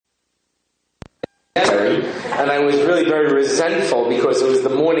and I was really very resentful because it was the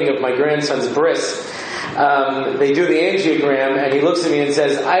morning of my grandson's bris. They do the angiogram, and he looks at me and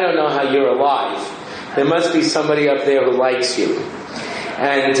says, "I don't know how you're alive. There must be somebody up there who likes you."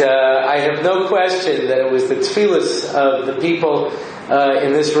 And I have no question that it was the tefillas of the people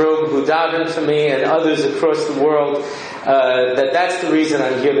in this room who davened for me and others across the world, that's the reason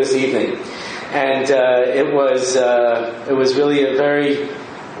I'm here this evening. And it was really a very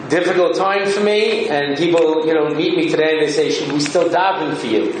difficult time for me, and people, meet me today and they say, "Should we still daven for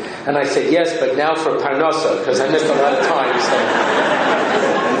you?" And I said, "Yes, but now for parnasa, because I missed a lot of time." So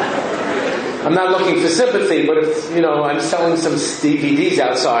I'm not looking for sympathy, but if, I'm selling some DVDs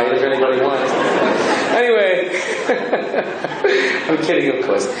outside if anybody wants. Anyway, I'm kidding, of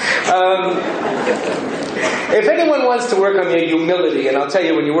course. If anyone wants to work on their humility, and I'll tell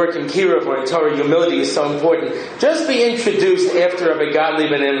you, when you work in Kiruv or in Torah, humility is so important. Just be introduced after Rabbi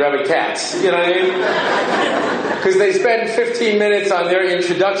Gottlieb and Rabbi Katz. You know what I mean? Because they spend 15 minutes on their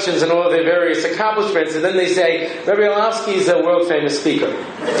introductions and all of their various accomplishments, and then they say, "Rabbi Orlovsky is a world-famous speaker."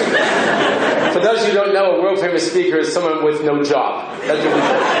 For those who don't know, a world-famous speaker is someone with no job. That's what we do.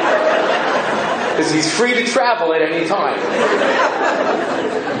 Because he's free to travel at any time.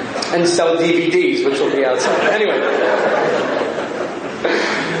 And sell DVDs, which will be outside. Anyway.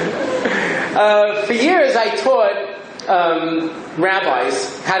 For years I taught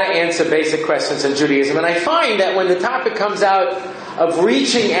rabbis how to answer basic questions in Judaism. And I find that when the topic comes out of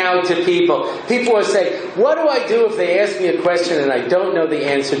reaching out to people, people will say, "What do I do if they ask me a question and I don't know the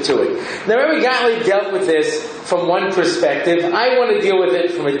answer to it?" Now, Rabbi Gottlieb dealt with this from one perspective. I want to deal with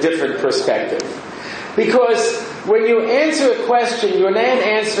it from a different perspective. Because when you answer a question, you're not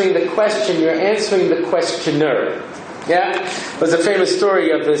answering the question, you're answering the questioner. Yeah? There's a famous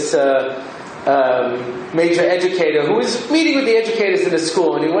story of this major educator who was meeting with the educators in the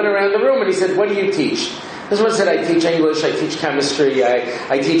school, and he went around the room and he said, "What do you teach?" This one said, "I teach English, I teach chemistry,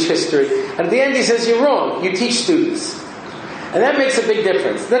 I teach history." And at the end he says, "You're wrong, you teach students." And that makes a big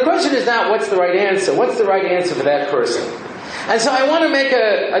difference. The question is not what's the right answer, what's the right answer for that person? And so I want to make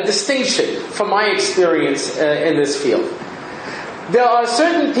a distinction from my experience in this field. There are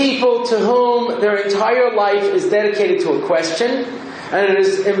certain people to whom their entire life is dedicated to a question, and it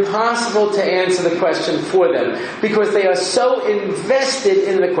is impossible to answer the question for them because they are so invested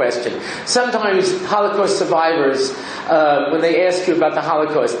in the question. Sometimes Holocaust survivors, when they ask you about the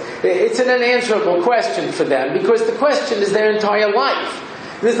Holocaust, it's an unanswerable question for them because the question is their entire life.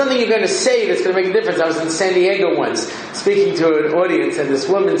 There's nothing you're going to say that's going to make a difference. I was in San Diego once speaking to an audience, and this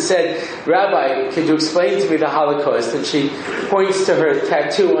woman said, "Rabbi, could you explain to me the Holocaust?" And she points to her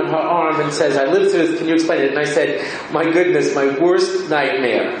tattoo on her arm and says, "I lived through this, can you explain it?" And I said, "My goodness, my worst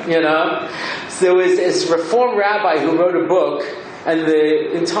nightmare." So there was this Reform rabbi who wrote a book, and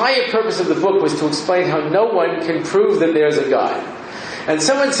the entire purpose of the book was to explain how no one can prove that there's a God. And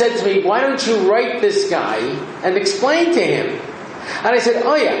someone said to me, "Why don't you write this guy and explain to him?" And I said,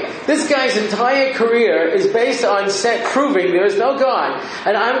 "Oh yeah, this guy's entire career is based on proving there is no God.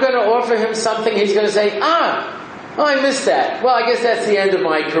 And I'm going to offer him something, he's going to say, I missed that. Well, I guess that's the end of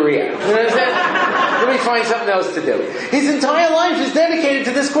my career." You know what I'm saying? Let me find something else to do. His entire life is dedicated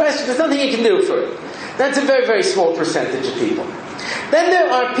to this question. There's nothing he can do for it. That's a very, very small percentage of people. Then there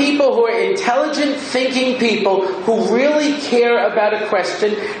are people who are intelligent, thinking people who really care about a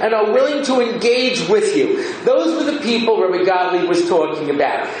question and are willing to engage with you. Those were the people Rabbi Gottlieb was talking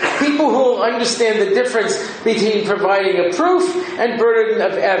about. People who will understand the difference between providing a proof and burden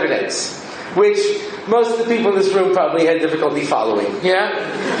of evidence, which most of the people in this room probably had difficulty following. Yeah?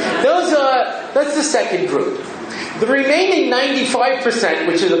 That's the second group. The remaining 95%,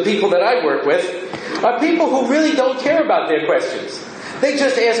 which are the people that I work with, are people who really don't care about their questions. They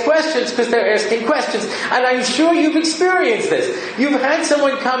just ask questions because they're asking questions. And I'm sure you've experienced this. You've had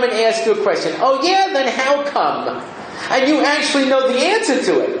someone come and ask you a question. "Oh yeah, then how come?" And you actually know the answer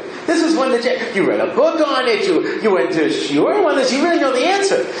to it. This is one that you read a book on it, you went to a shiur on this, you really know the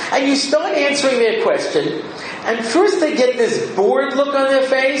answer. And you start answering their question, and first they get this bored look on their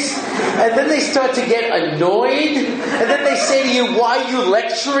face, and then they start to get annoyed, and then they say to you, "Why are you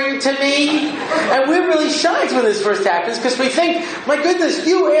lecturing to me?" And we're really shocked when this first happens, because we think, "My goodness,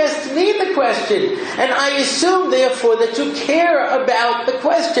 you asked me the question, and I assume, therefore, that you care about the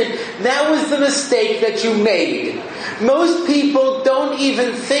question. That was the mistake that you made." Most people don't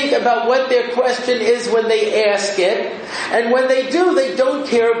even think about what their question is when they ask it. And when they do, they don't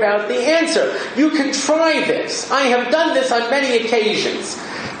care about the answer. You can try this. I have done this on many occasions.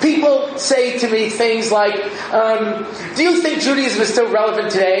 People say to me things like, "Do you think Judaism is still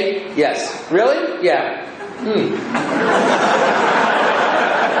relevant today?" "Yes." "Really?" "Yeah."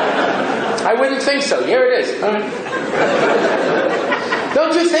 I wouldn't think so. Here it is.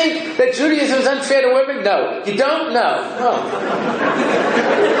 Don't you think that Judaism is unfair to women? No. You don't? No. Oh.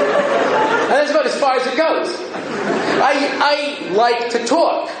 And that's about as far as it goes. I like to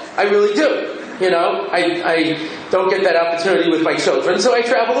talk. I really do. You know, I don't get that opportunity with my children, so I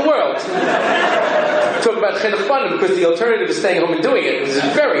travel the world. Talk about chinuch banim, because the alternative is staying home and doing it, which is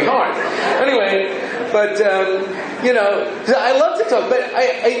very hard. Anyway, but, you know, I love to talk, but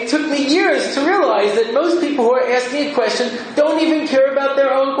it took me years to realize that most people who are asking a question don't even care about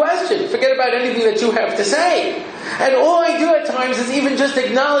their own question. Forget about anything that you have to say. And all I do at times is even just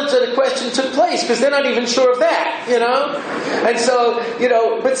acknowledge that a question took place, because they're not even sure of that, you know? And so, you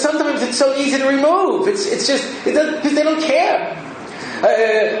know, but sometimes it's so easy to remove. It's just, because they don't care.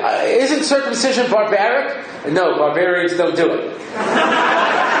 Isn't circumcision barbaric? No, barbarians don't do it.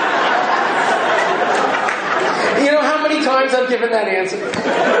 You know how many times I've given that answer?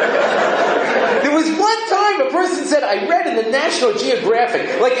 There was one time a person said, I read in the National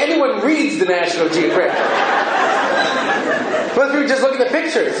Geographic, like anyone reads the National Geographic. But we were just looking at the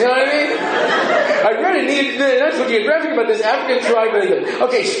pictures, you know what I mean? I read in the National Geographic about this African tribe.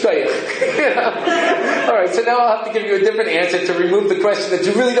 Okay, shkoyach. You know? All right, so now I'll have to give you a different answer to remove the question that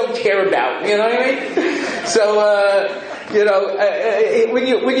you really don't care about. You know what I mean? So, you know, when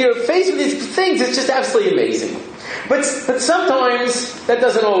you're faced with these things, it's just absolutely amazing. But sometimes that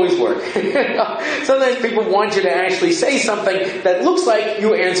doesn't always work. Sometimes people want you to actually say something that looks like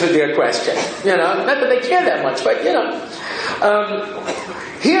you answered their question. You know, not that they care that much, but you know.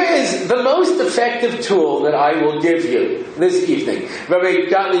 Here is the most effective tool that I will give you this evening. Rabbi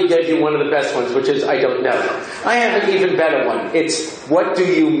Gottlieb gave you one of the best ones, which is, I don't know. I have an even better one. It's, what do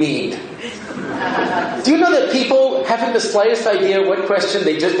you mean? Do you know that people haven't the slightest idea what question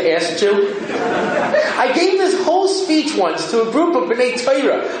they just asked you? I gave this whole speech once to a group of B'nai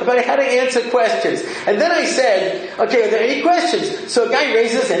Torah about how to answer questions. And then I said, okay, are there any questions? So a guy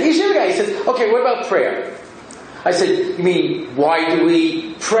raises his hand. He's your guy. He says, okay, what about prayer? I said, you mean, why do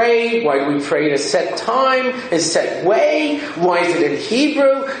we pray? Why do we pray in a set time, a set way? Why is it in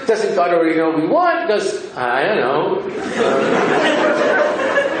Hebrew? Doesn't God already know what we want? Goes, I don't know.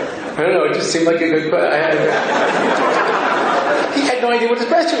 I don't know, it just seemed like a good question. He had no idea what his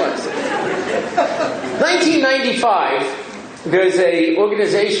question was. 1995, there's an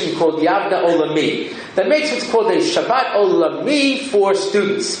organization called Yavna Olami that makes what's called a Shabbat Olami for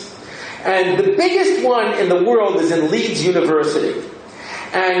students. And the biggest one in the world is in Leeds University.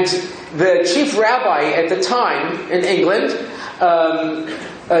 And the chief rabbi at the time in England,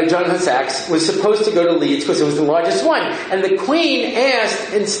 Jonathan Sachs, was supposed to go to Leeds because it was the largest one. And the Queen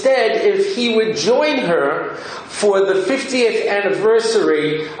asked instead if he would join her for the 50th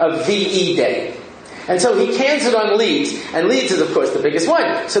anniversary of VE Day. And so he canceled on Leeds. And Leeds is, of course, the biggest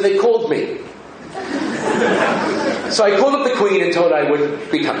one. So they called me. So I called up the Queen and told her I wouldn't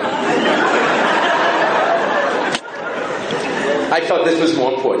be coming. I thought this was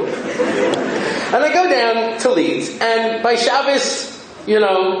more important. And I go down to Leeds, and by Shabbos, you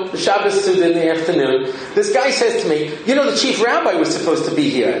know, the Shabbos in the afternoon, this guy says to me, you know, the chief rabbi was supposed to be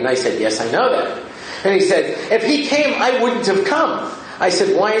here. And I said, yes, I know that. And he said, if he came, I wouldn't have come. I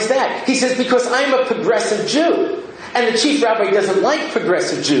said, why is that? He says, because I'm a progressive Jew. And the chief rabbi doesn't like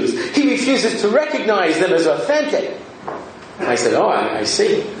progressive Jews. He refuses to recognize them as authentic. I said, oh, I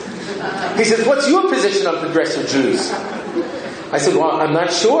see. He says, what's your position on progressive Jews? I said, well, I'm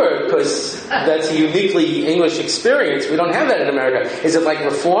not sure, because that's a uniquely English experience. We don't have that in America. Is it like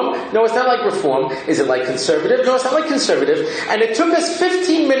Reform? No, it's not like Reform. Is it like conservative? No, it's not like conservative. And it took us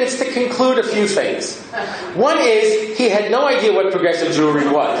 15 minutes to conclude a few things. One is, he had no idea what progressive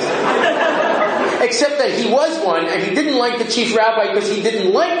Jewry was. Except that he was one, and he didn't like the chief rabbi because he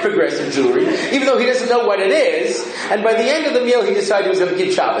didn't like progressive Jewry, even though he doesn't know what it is. And by the end of the meal, he decided he was going to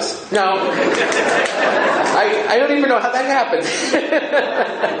keep Shabbos. Now, I don't even know how that happened.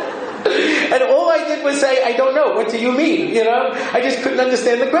 And all I did was say, I don't know. What do you mean? You know, I just couldn't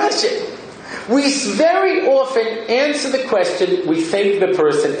understand the question. We very often answer the question we think the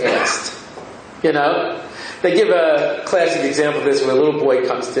person asked. You know? They give a classic example of this where a little boy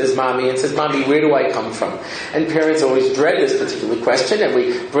comes to his mommy and says, Mommy, where do I come from? And parents always dread this particular question, and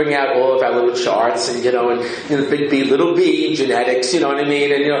we bring out all of our little charts and, big B, little b, genetics, you know what I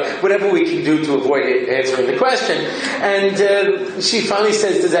mean? And, whatever we can do to avoid answering the question. And she finally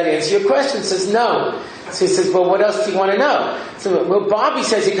says, does that answer your question? Says, no. So he says, well, what else do you want to know? So, well, Bobby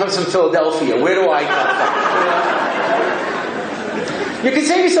says he comes from Philadelphia. Where do I come from? You can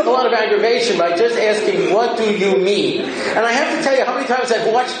save yourself a lot of aggravation by just asking, what do you mean? And I have to tell you how many times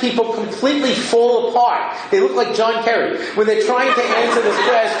I've watched people completely fall apart. They look like John Kerry when they're trying to answer this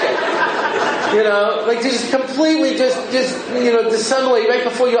question. You know, like just completely dissimulate right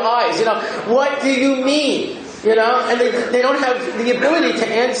before your eyes. You know, what do you mean? You know, and they don't have the ability to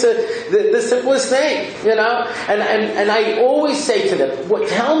answer the simplest thing, you know? And I always say to them,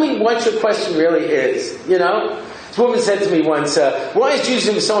 tell me what your question really is, you know? This woman said to me once, why is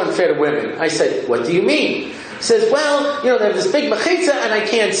Judaism so unfair to women? I said, what do you mean? She says, well, you know, they have this big mechitza and I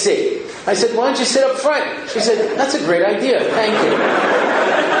can't see. I said, why don't you sit up front? She said, that's a great idea, thank you.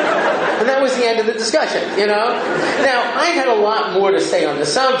 And that was the end of the discussion, you know? Now, I had a lot more to say on the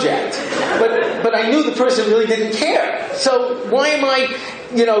subject, but I knew the person really didn't care. So why am I,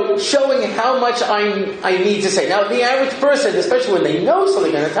 you know, showing how much I need to say? Now, the average person, especially when they know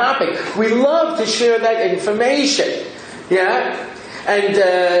something on a topic, we love to share that information, yeah? And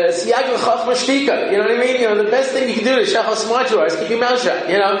siyag l'chachma shtika, you know what I mean? You know, the best thing you can do is shachas machua, is keep your mouth shut,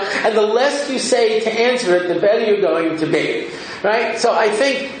 you know? And the less you say to answer it, the better you're going to be. Right? So I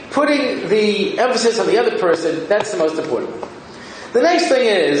think putting the emphasis on the other person, that's the most important. The next thing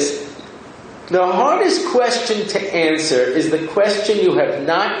is, the hardest question to answer is the question you have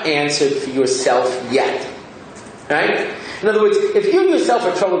not answered for yourself yet. Right? In other words, if you yourself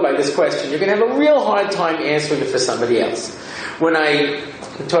are troubled by this question, you're going to have a real hard time answering it for somebody else. When I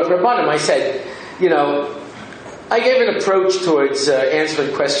taught Rabbanim, I said, you know, I gave an approach towards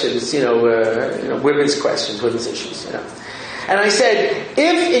answering questions, women's questions, women's issues, you know. And I said,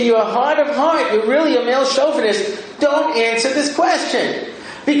 if in your heart of heart you're really a male chauvinist, don't answer this question.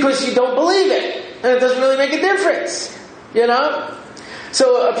 Because you don't believe it. And it doesn't really make a difference. You know?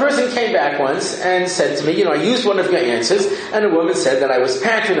 So a person came back once and said to me, you know, I used one of your answers, and a woman said that I was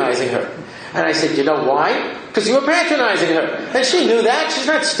patronizing her. And I said, you know why? Because you were patronizing her. And she knew that. She's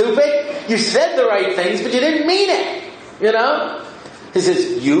not stupid. You said the right things, but you didn't mean it. You know? He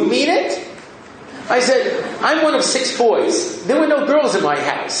says, you mean it? I said, I'm one of 6 boys. There were no girls in my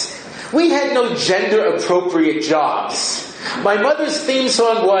house. We had no gender-appropriate jobs. My mother's theme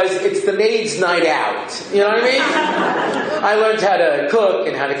song was, it's the maid's night out. You know what I mean? I learned how to cook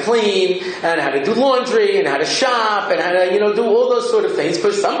and how to clean and how to do laundry and how to shop and how to, do all those sort of things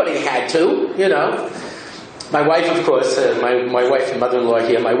because somebody had to, My wife, of course, my wife and mother-in-law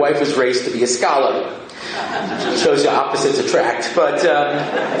here, my wife was raised to be a scholar. Shows you opposites attract. But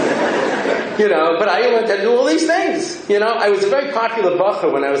I learned how to do all these things. I was a very popular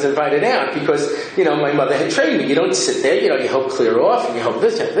bacher when I was invited out because, my mother had trained me. You don't sit there, you help clear off and you help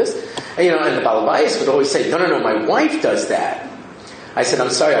this, and this. And the Balabayas would always say, no, my wife does that. I said, I'm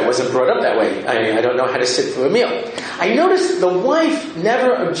sorry, I wasn't brought up that way. I don't know how to sit for a meal. I noticed the wife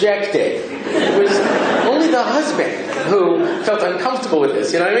never objected. It was only the husband who felt uncomfortable with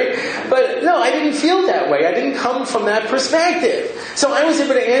this, you know what I mean? But no, I didn't feel that way. I didn't come from that perspective. So I was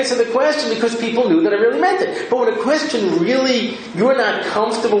able to answer the question because people knew that I really meant it. But when a question really, you're not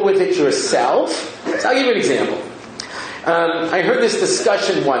comfortable with it yourself, so I'll give you an example. I heard this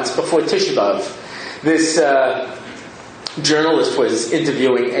discussion once before Tisha B'Av. This journalist was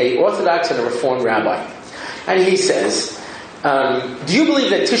interviewing an Orthodox and a Reform rabbi. And he says, do you believe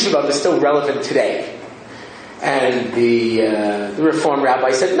that Tisha B'Av is still relevant today? And the Reform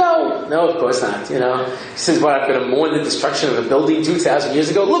rabbi said, no, of course not. He says, I'm going to mourn the destruction of a building 2,000 years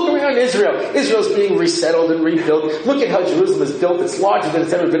ago. Look around Israel. Israel's being resettled and rebuilt. Look at how Jerusalem is built. It's larger than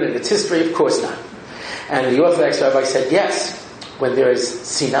it's ever been in its history. Of course not. And the Orthodox rabbi said, yes, when there is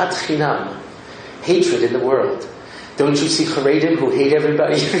sinat chinam, hatred in the world, don't you see Haredim who hate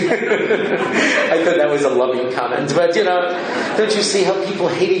everybody? I thought that was a loving comment. But, don't you see how people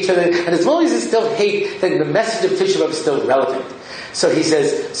hate each other? And as long as they still hate, then the message of Tisha B'Av is still relevant. So he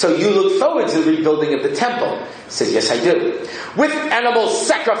says, so you look forward to the rebuilding of the temple? He says, yes, I do. With animal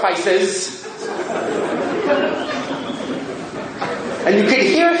sacrifices. And you could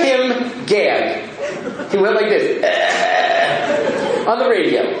hear him gag. He went like this. On the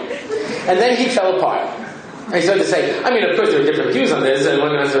radio. And then he fell apart. I started to say, of course there are different views on this, and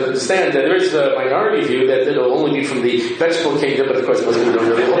one has to understand that there is a minority view that it'll only be from the vegetable kingdom, but of course most people don't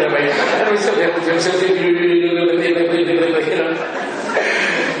really hold that way.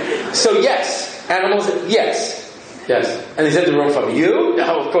 So yes, animals, yes. And he said to the room from, you?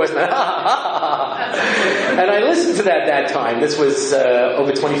 No, of course not. And I listened to that time. This was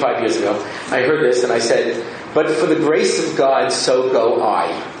over 25 years ago. I heard this and I said, but for the grace of God, so go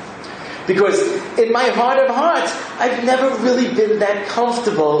I. Because in my heart of hearts, I've never really been that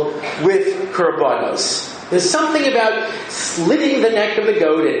comfortable with korbanos. There's something about slitting the neck of the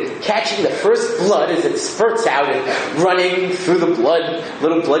goat and catching the first blood as it spurts out and running through the blood,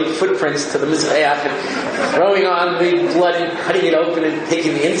 little bloody footprints to the Mizbeach, and throwing on the blood and cutting it open and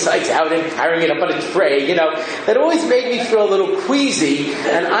taking the insides out and carrying it up on a tray, that always made me feel a little queasy,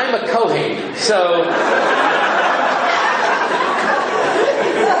 and I'm a Kohen, so...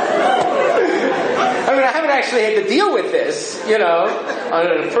 I haven't actually had to deal with this, on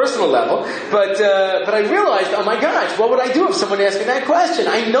a personal level, but I realized, oh my gosh, what would I do if someone asked me that question?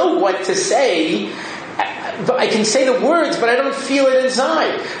 I know what to say, but I can say the words, but I don't feel it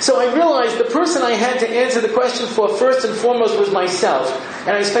inside. So I realized the person I had to answer the question for first and foremost was myself.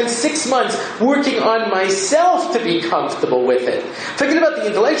 And I spent 6 months working on myself to be comfortable with it. Forget about the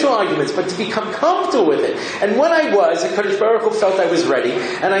intellectual arguments, but to become comfortable with it. And when I was, and Kadosh Baruch Hu felt I was ready,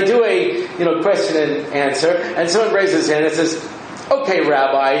 and I do a question and answer, and someone raises his hand and says, "Okay,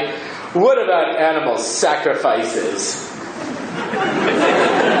 Rabbi, what about animal sacrifices?"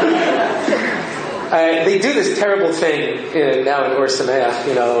 They do this terrible thing now in Or Sameach,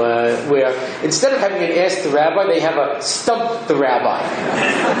 where instead of having it ask the rabbi, they have a stump the rabbi.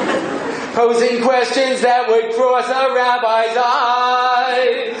 Posing questions that would cross a rabbi's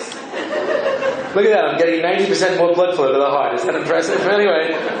eyes. Look at that, I'm getting 90% more blood flow to the heart. Is that impressive?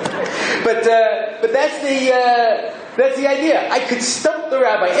 Anyway. But that's the idea. I could stump the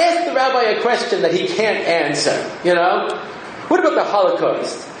rabbi, ask the rabbi a question that he can't answer, What about the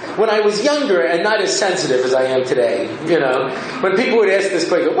Holocaust? When I was younger and not as sensitive as I am today, when people would ask this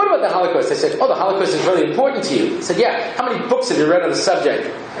question, what about the Holocaust? I said, the Holocaust is really important to you. I said, yeah, how many books have you read on the subject?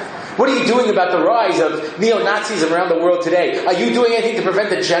 What are you doing about the rise of neo-Nazis around the world today? Are you doing anything to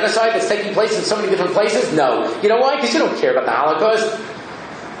prevent the genocide that's taking place in so many different places? No. You know why? Because you don't care about the Holocaust.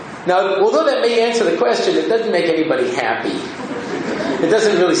 Now, although that may answer the question, it doesn't make anybody happy. It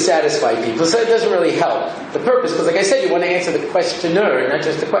doesn't really satisfy people, so it doesn't really help the purpose, because like I said, you want to answer the questioner, not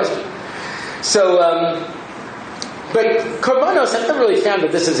just the question. So, but Korbanos, I've never really found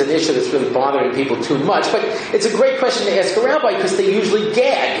that this is an issue that's really bothering people too much, but it's a great question to ask a rabbi, because they usually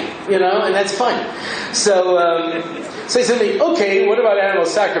gag, and that's fun. So he said to me, okay, what about animal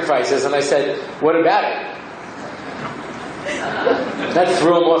sacrifices? And I said, what about it? That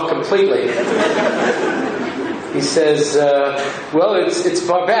threw him off completely. He says, well, it's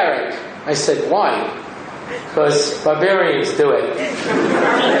barbaric. I said, why? Because barbarians do it.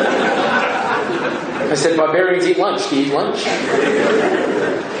 I said, barbarians eat lunch. Do you eat lunch?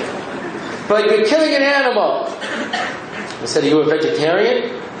 But you're killing an animal. I said, are you a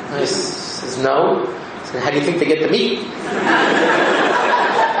vegetarian? I says, no. I said, how do you think they get the meat?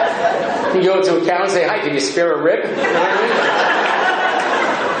 You go to a cow and say, hi, can you spare a rib?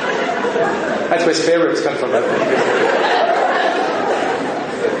 That's where spare ribs come from.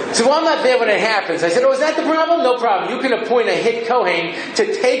 So I'm not there when it happens. I said, is that the problem? No problem. You can appoint a hit Kohen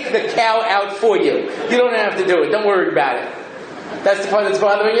to take the cow out for you. You don't have to do it. Don't worry about it. That's the part that's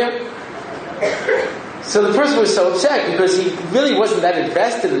bothering you? So the person was so upset because he really wasn't that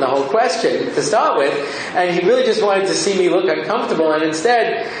invested in the whole question to start with, and he really just wanted to see me look uncomfortable, and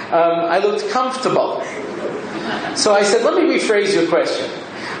instead I looked comfortable. So I said, let me rephrase your question.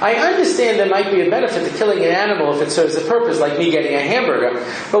 I understand there might be a benefit to killing an animal if it serves a purpose, like me getting a hamburger.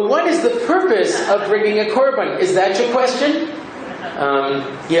 But what is the purpose of bringing a korban? Is that your question?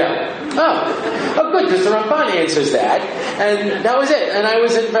 Yeah. Oh, good, because the Ramban answers that. And that was it. And I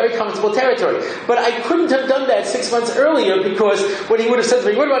was in very comfortable territory. But I couldn't have done that 6 months earlier, because when he would have said to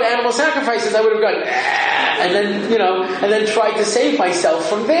me, what about animal sacrifices? I would have gone, and then tried to save myself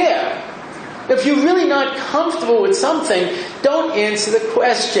from there. If you're really not comfortable with something, don't answer the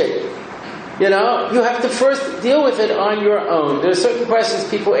question. You have to first deal with it on your own. There are certain questions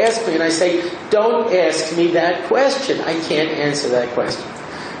people ask me, and I say, don't ask me that question. I can't answer that question.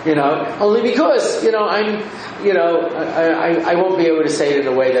 Only because, I won't be able to say it in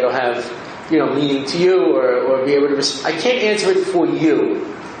a way that'll have, meaning to you, or be able to, I can't answer it for you.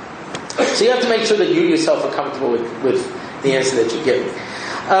 So you have to make sure that you yourself are comfortable with the answer that you're giving.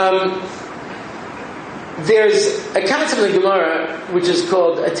 There's a concept in the Gemara which is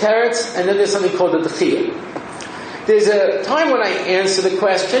called a teretz, and then there's something called a dechiyah. There's a time when I answer the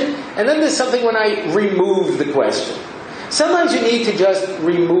question, and then there's something when I remove the question. Sometimes you need to just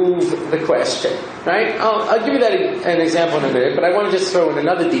remove the question, right? I'll give you that an example in a minute, but I want to just throw in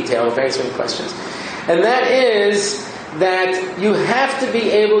another detail of answering questions. And that is that you have to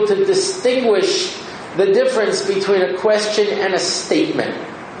be able to distinguish the difference between a question and a statement.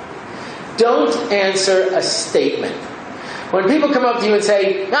 Don't answer a statement. When people come up to you and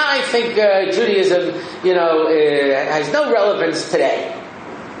say, I think Judaism, has no relevance today.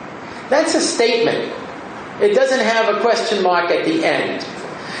 That's a statement. It doesn't have a question mark at the end.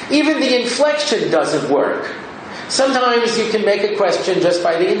 Even the inflection doesn't work. Sometimes you can make a question just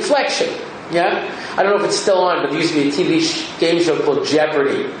by the inflection. Yeah? I don't know if it's still on, but there used to be a TV game show called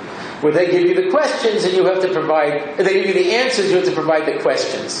Jeopardy, where they give you the questions and you have to provide, they give you the answers, you have to provide the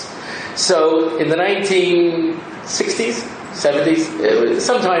questions. So in the 1960s, 70s,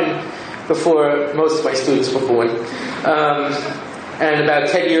 sometime before most of my students were born, and about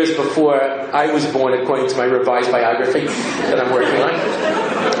 10 years before I was born, according to my revised biography that I'm working on.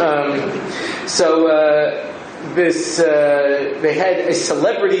 They had a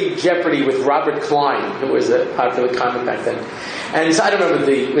Celebrity Jeopardy with Robert Klein, who was a popular comic back then. And so I don't remember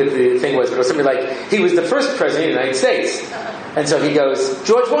what the thing was, but it was something like, he was the first president of the United States. And so he goes,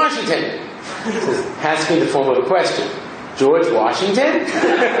 George Washington. He says, has to be the form of a question. George Washington?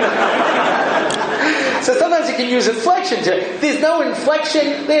 So sometimes you can use inflection there's no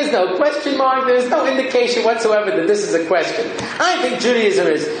inflection, there's no question mark, there's no indication whatsoever that this is a question. I think Judaism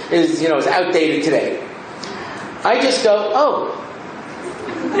is outdated today. I just go, oh.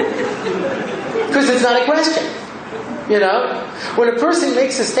 Because it's not a question. When a person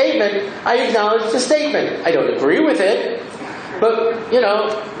makes a statement, I acknowledge the statement. I don't agree with it, but,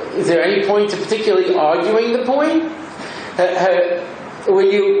 is there any point to particularly arguing the point?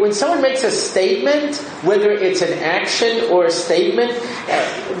 When someone makes a statement, whether it's an action or a statement,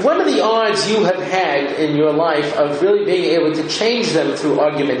 what are the odds you have had in your life of really being able to change them through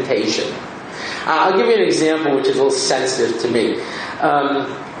argumentation? I'll give you an example which is a little sensitive to me.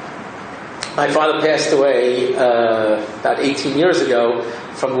 My father passed away about 18 years ago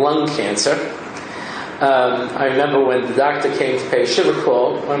from lung cancer. I remember when the doctor came to pay a shiva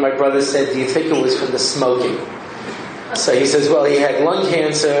call, one of my brothers said, do you think it was from the smoking? So he says, well, he had lung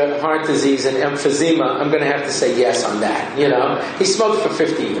cancer, heart disease, and emphysema. I'm going to have to say yes on that. He smoked for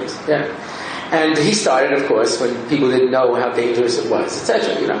 50 years. Yeah. And he started, of course, when people didn't know how dangerous it was,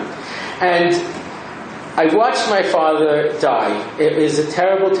 etc. And I watched my father die. It was a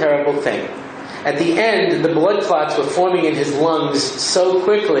terrible, terrible thing. At the end, the blood clots were forming in his lungs so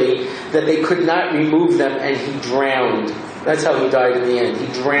quickly that they could not remove them, and he drowned. That's how he died in the end. He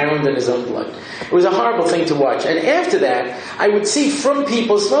drowned in his own blood. It was a horrible thing to watch. And after that, I would see from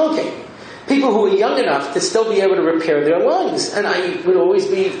people smoking, people who were young enough to still be able to repair their lungs. And I would always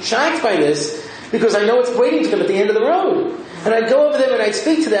be shocked by this, because I know it's waiting for them at the end of the road. And I'd go over them and I'd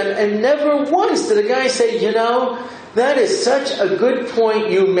speak to them, and never once did a guy say, that is such a good point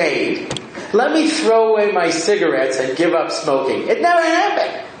you made. Let me throw away my cigarettes and give up smoking. It never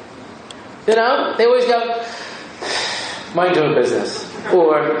happened. They always go, mind your own business.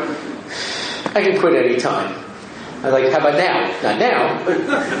 Or, I can quit any time. I'm like, how about now? Not now, but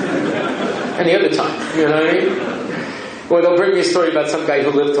any other time. You know what I mean? Or they'll bring me a story about some guy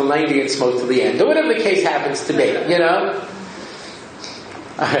who lived till 90 and smoked till the end. Or whatever the case happens to be,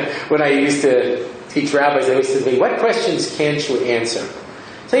 When I used to teach rabbis, they always said to me, what questions can't you answer?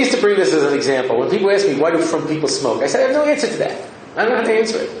 So I used to bring this as an example. When people ask me, why do frum people smoke? I said, I have no answer to that. I don't know how to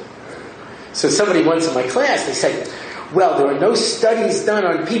answer it. So somebody once in my class, they said, well, there are no studies done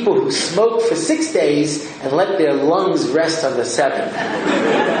on people who smoke for 6 days and let their lungs rest on the 7th.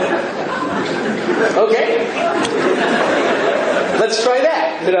 Okay. Let's try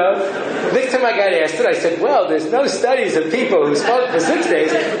that, Next time I got asked it, I said, well, there's no studies of people who smoke for 6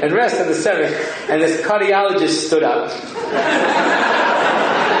 days and rest on the 7th. And this cardiologist stood up.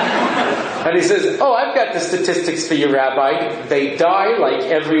 And he says, oh, I've got the statistics for you, Rabbi. They die like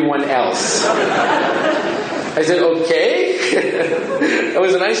everyone else. I said, okay. It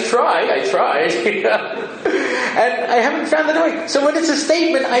was a nice try. I tried. And I haven't found the way. So when it's a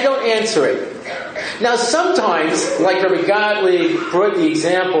statement, I don't answer it. Now sometimes, like Rabbi Gottlieb brought the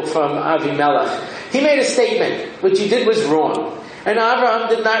example from Avimelech, he made a statement. What you did was wrong. And Abraham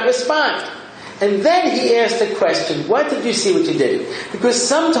did not respond. And then he asked the question, what did you see what you did? Because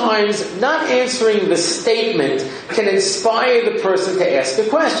sometimes not answering the statement can inspire the person to ask a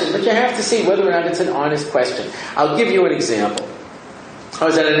question. But you have to see whether or not it's an honest question. I'll give you an example. I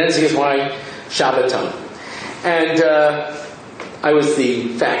was at an NCSY Shabbaton. And I was the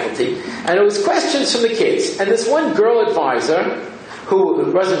faculty. And it was questions from the kids. And this one girl advisor, who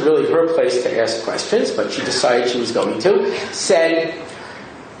it wasn't really her place to ask questions, but she decided she was going to, said,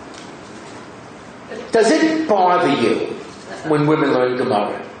 does it bother you when women learn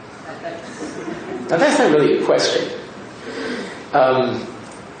Gemara? Now that's not really a question.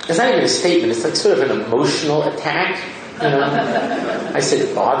 It's not even a statement. It's like sort of an emotional attack. I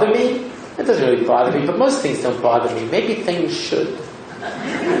said, bother me? It doesn't really bother me, but most things don't bother me. Maybe things should.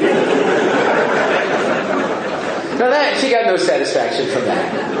 Now that, she got no satisfaction from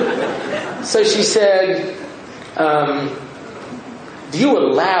that. So she said, do you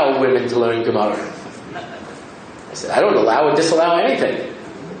allow women to learn Gemara? I said, I don't allow or disallow anything.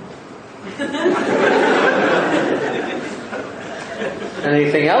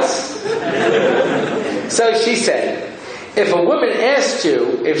 Anything else? So she said, if a woman asked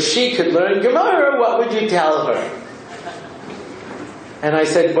you if she could learn Gemara, what would you tell her? And I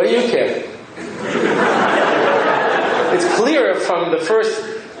said, what do you care? It's clear from the first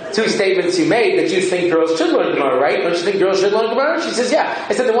two statements you made that you think girls should learn Gemara, right? Don't you think girls should learn Gemara? She says, yeah.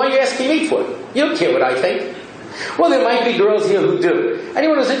 I said, then why are you asking me for it? You don't care what I think. Well, there might be girls here who do.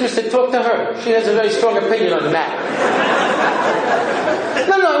 Anyone who's interested, talk to her. She has a very strong opinion on the matter.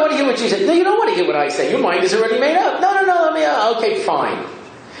 No, I want to hear what she said. No, you don't want to hear what I say. Your mind is already made up. No, let me, okay, fine.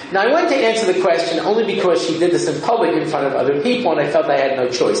 Now, I went to answer the question only because she did this in public in front of other people, and I felt I had no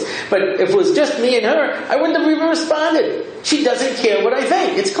choice. But if it was just me and her, I wouldn't have even responded. She doesn't care what I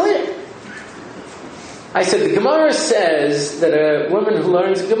think. It's clear. I said, the Gemara says that a woman who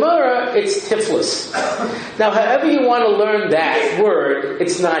learns Gemara, it's tiflis. Now, however you want to learn that word,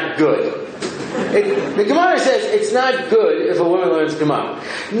 it's not good. The Gemara says it's not good if a woman learns Gemara.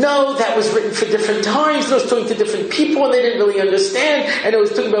 No, that was written for different times. It was talking to different people, and they didn't really understand. And it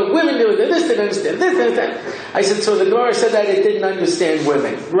was talking about women doing this, they didn't understand this, and that. I said, so the Gemara said that it didn't understand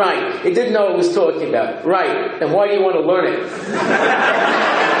women. Right. It didn't know what it was talking about. Right. Then why do you want to learn it?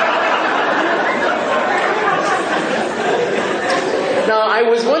 Now, I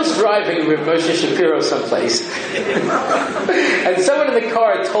was once driving with Moshe Shapiro someplace, and someone in the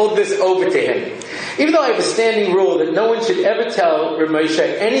car told this over to him. Even though I have a standing rule that no one should ever tell Rav Moshe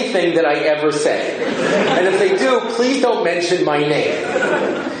anything that I ever say. And if they do, please don't mention my name.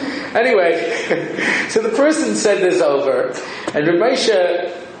 Anyway, so the person said this over, and Rav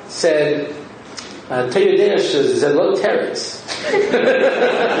Moshe said, Toyodinish Zelo Teretz.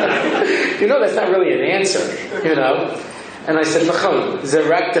 You know, that's not really an answer, you know. And I said, Nachon,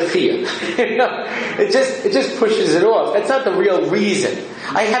 Zerak Tachiyah. It just pushes it off. That's not the real reason.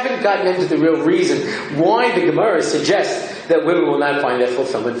 I haven't gotten into the real reason why the Gemara suggests that women will not find their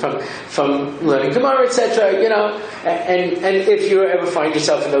fulfillment from learning Gemara, etc. You know, and if you ever find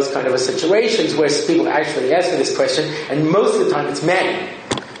yourself in those kind of situations where people actually ask me this question, and most of the time it's men,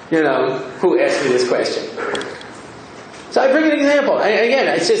 you know, who ask me this question. So I bring an example. Again,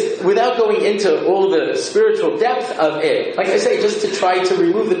 it's just without going into all the spiritual depth of it. Like I say, just to try to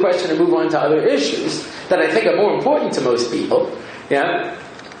remove the question and move on to other issues that I think are more important to most people. Yeah.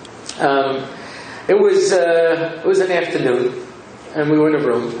 It was an afternoon, and we were in a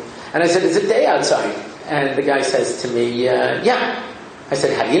room, and I said, "It's a day outside." And the guy says to me, "Yeah." I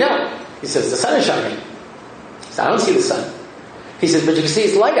said, "How do you know?" He says, "The sun is shining." I said, "I don't see the sun." He says, "But you can see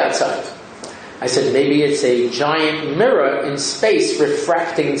it's light outside." I said, maybe it's a giant mirror in space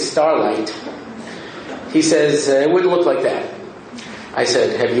refracting starlight. He says, it wouldn't look like that. I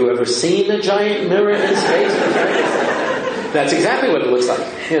said, have you ever seen a giant mirror in space? That's exactly what it looks like,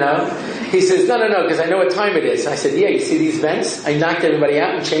 you know. He says, no, because I know what time it is. I said, yeah, you see these vents? I knocked everybody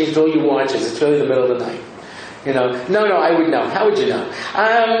out and changed all your watches. It's really the middle of the night. You know, no, I would know. How would you know?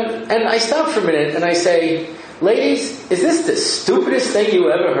 And I stop for a minute and I say, ladies, is this the stupidest thing you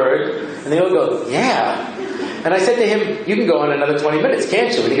ever heard? And they all go, yeah. And I said to him, you can go on another 20 minutes,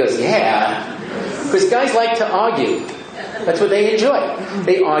 can't you? And he goes, yeah. Because guys like to argue. That's what they enjoy.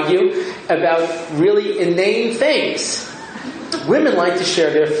 They argue about really inane things. Women like to share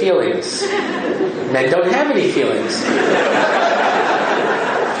their feelings. Men don't have any feelings.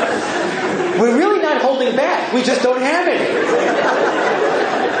 We're really not holding back. We just don't have any.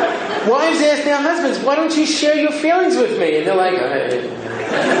 Wives ask their husbands, why don't you share your feelings with me? And they're like,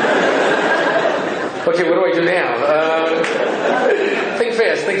 okay, what do I do now? Think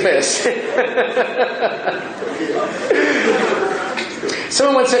fast.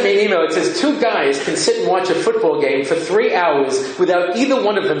 Someone once sent me an email. It says, 2 guys can sit and watch a football game for 3 hours without either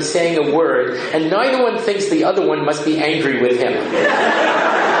one of them saying a word, and neither one thinks the other one must be angry with him.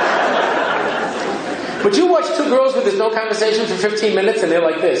 But you watch 2 girls where there's no conversation for 15 minutes and they're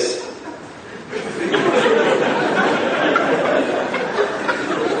like this.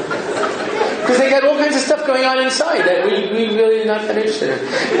 Because they got all kinds of stuff going on inside that we really are not that interested in.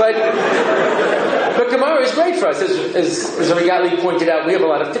 But Gemara is great for us. As Rigali pointed out, we have a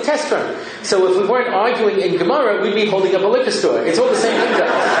lot of testosterone. So if we weren't arguing in Gemara, we'd be holding up a liquor store. It's all the same thing to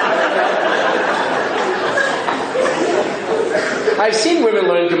us. I've seen women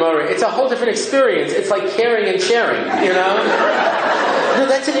learn Gemara. It's a whole different experience. It's like caring and sharing, you know? No,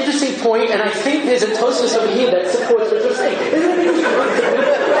 that's an interesting point, and I think there's a Tosfos over here that supports what you're saying.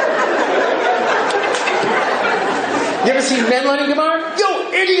 You ever seen men learning Gemara?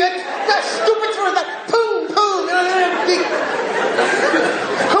 You idiot! that stupid for that. Boom, boom.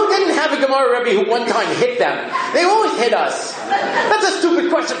 Who didn't have a Gemara Rebbe who one time hit them? They always hit us. That's a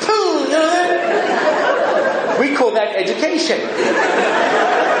stupid question. Boom. We call that education.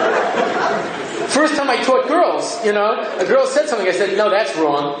 First time I taught girls, a girl said something, I said, no, that's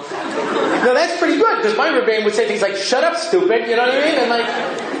wrong. No, that's pretty good, because my Rebbeim would say things like, shut up, stupid, you know what I mean? And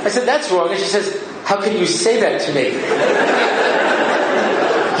I said, that's wrong. And she says, how can you say that to me?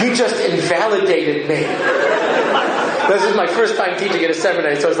 You just invalidated me. This is my first time teaching at a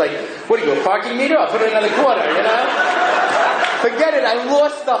seminary, so I was like, what are you, a parking meter? I'll put in another quarter, Forget it, I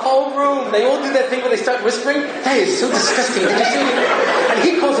lost the whole room. They all do that thing where they start whispering. That is so disgusting. Did you see it? And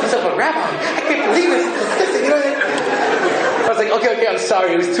he calls himself a rabbi. I can't believe this. It's disgusting. I was like, okay, I'm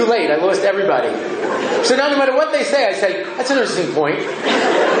sorry. It was too late. I lost everybody. So now no matter what they say, I say, that's an interesting point.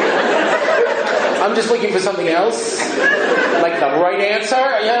 I'm just looking for something else. Like the right answer.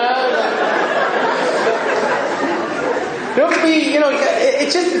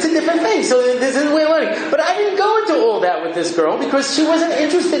 It's a different thing. So this is a way of learning. But I didn't go into all that with this girl because she wasn't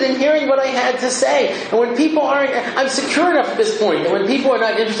interested in hearing what I had to say. And when people aren't, I'm secure enough at this point. And when people are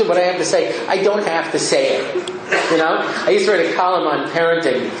not interested in what I have to say, I don't have to say it. I used to write a column on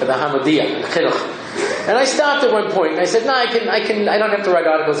parenting for the Hamadiyah, Chinuch. And I stopped at one point and I said, no, I don't have to write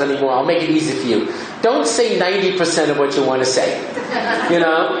articles anymore. I'll make it easy for you. Don't say 90% of what you want to say.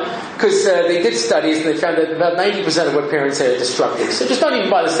 Because they did studies and they found that about 90% of what parents say are destructive. So just don't even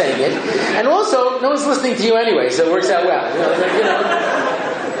bother saying it. And also, no one's listening to you anyway, so it works out well.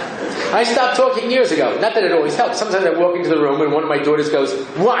 I stopped talking years ago. Not that it always helps. Sometimes I walk into the room and one of my daughters goes,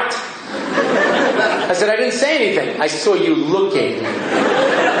 what? I said, I didn't say anything. I saw you looking.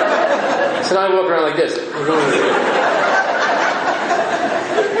 So now I walk around like this.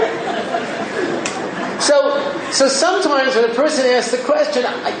 So sometimes when a person asks the question,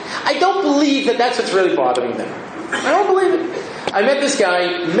 I don't believe that that's what's really bothering them. I don't believe it. I met this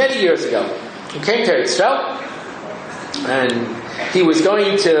guy many years ago who came to Israel, and he was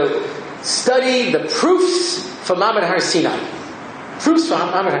going to study the proofs for Mamad Har Sinai. Proofs for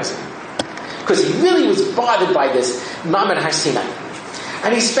Mamad Har Sinai. Because he really was bothered by this Mamad Har Sinai.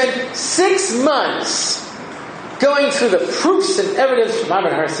 And he spent 6 months going through the proofs and evidence for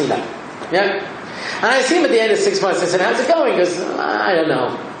Mamad Har Sinai. Yeah? And I see him at the end of 6 months. I said, how's it going? He goes, I don't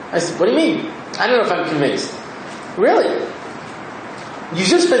know. I said, what do you mean? I don't know if I'm convinced. Really? You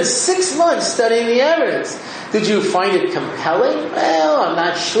just spent 6 months studying the evidence. Did you find it compelling? Well, I'm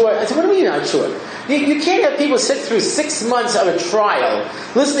not sure. I said, what do you mean you're not sure? You can't have people sit through 6 months of a trial,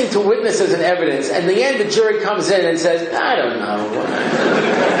 listening to witnesses and evidence, and in the end the jury comes in and says, I don't know.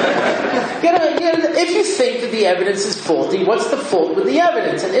 If you think that the evidence is faulty, what's the fault with the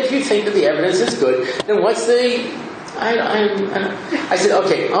evidence? And if you think that the evidence is good, then what's the... I said,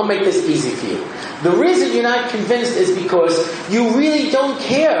 okay, I'll make this easy for you. The reason you're not convinced is because you really don't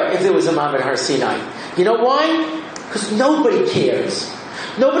care if there was a Mamad Har Sinai. You know why? Because nobody cares.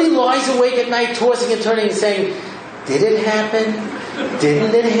 Nobody lies awake at night tossing and turning and saying, did it happen?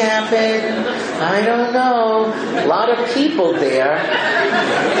 Didn't it happen? I don't know. A lot of people there.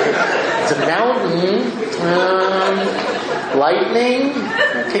 It's a mountain. Lightning.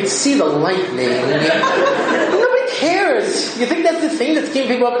 I can see the lightning. Nobody cares. You think that's the thing that's keeping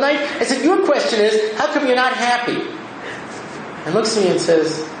people up at night? I said, your question is, how come you're not happy? And looks at me and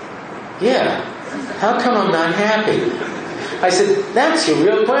says, yeah, how come I'm not happy? I said, that's your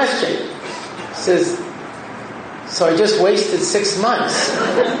real question. He says, so I just wasted 6 months.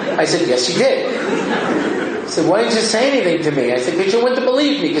 I said, yes, you did. He said, why didn't you say anything to me? I said, because you wouldn't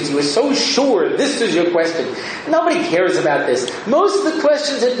believe me, because you were so sure this was your question. Nobody cares about this. Most of the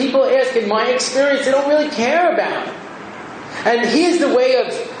questions that people ask, in my experience, they don't really care about. And here's the way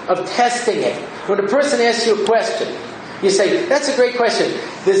of testing it. When a person asks you a question, you say, that's a great question.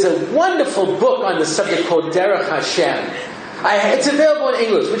 There's a wonderful book on the subject called Derech Hashem. It's available in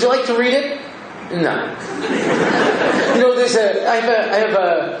English. Would you like to read it? No.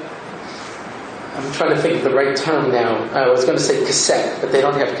 I'm trying to think of the right term now. I was going to say cassette, but they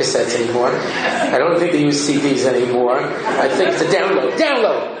don't have cassettes anymore. I don't think they use CDs anymore. I think it's a download.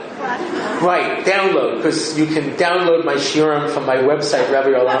 Download! Right, download, because you can download my shiurim from my website,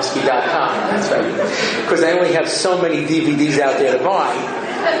 RabbiOrlowski.com. That's right. Because I only have so many DVDs out there to buy.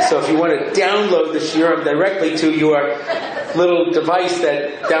 So if you want to download the shiurim directly to your little device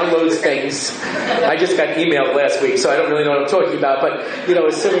that downloads things, I just got emailed last week, so I don't really know what I'm talking about, but,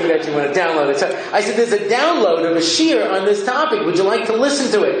 assuming that you want to download it. So I said, there's a download of a shiur on this topic. Would you like to listen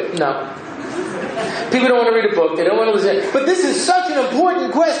to it? No. People don't want to read a book. They don't want to listen. But this is such an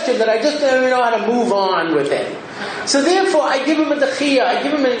important question that I just don't even know how to move on with it. So therefore, I give him a dechiyah, I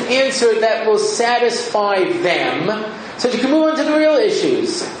give him an answer that will satisfy them, so you can move on to the real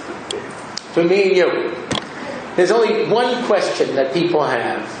issues. For me and you. There's only one question that people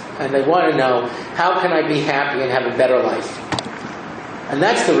have, and they want to know, how can I be happy and have a better life? And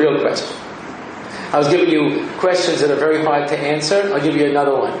that's the real question. I was giving you questions that are very hard to answer. I'll give you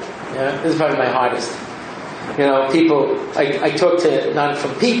another one. Yeah? This is probably my hardest. People, I talk to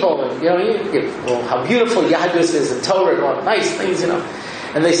non-from people, and, well, how beautiful Yahadus is and Torah and all nice things,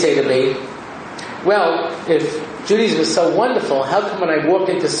 And they say to me, well, if Judaism is so wonderful, how come when I walk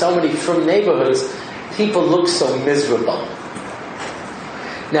into so many frum neighborhoods, people look so miserable?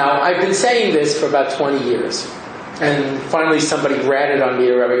 Now, I've been saying this for about 20 years. And finally somebody ratted on me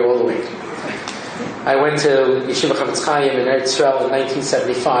at Rabbi Oldwig. I went to Yeshiva Chavetz Chaim in Eretz Yisrael in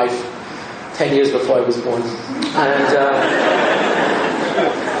 1975, 10 years before I was born.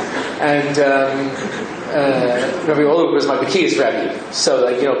 Rabbi Oldwig was my Bekiyas Rebbe. So,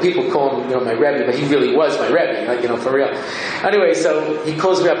 people call him, my Rebbe, but he really was my Rebbe, for real. Anyway, so he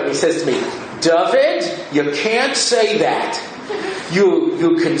calls me up and he says to me, David, you can't say that.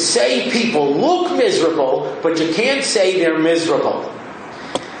 You can say people look miserable, but you can't say they're miserable.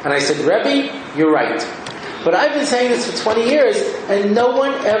 And I said, Rebbe, you're right. But I've been saying this for 20 years, and no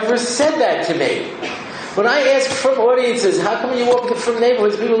one ever said that to me. When I ask from audiences, how come when you walk from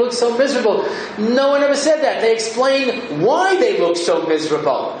neighborhoods, people look so miserable? No one ever said that. They explain why they look so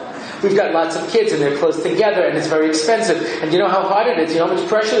miserable. We've got lots of kids and they're close together and it's very expensive. And you know how hard it is. You know how much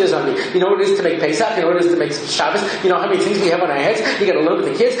pressure there's on me. You know what it is to make Pesach. You know what it is to make Shabbos. You know how many things we have on our heads. You got to live with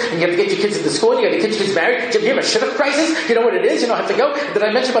the kids and you have to get your kids into school and you got to get your kids married. Do you have a shidduch crisis? You know what it is. You don't have to go. Did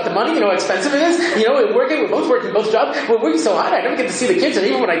I mention about the money? You know how expensive it is? We're both working both jobs. We're working so hard. I never get to see the kids, and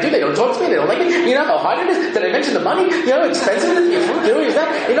even when I do, they don't talk to me. They don't like me. You know how hard it is? Did I mention the money? You know how expensive it is? Your food, is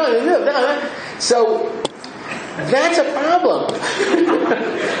that? So that's a problem.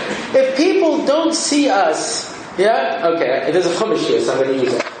 If people don't see us, okay, there's a chumash here, so I'm going to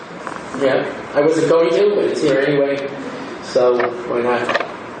use it. I wasn't going to, but it's here anyway, so why not?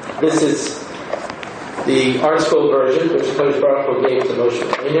 This is the Art Scroll version, which Kodesh Baruch Hu gave to Moshe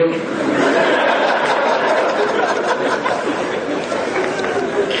Rabbeinu.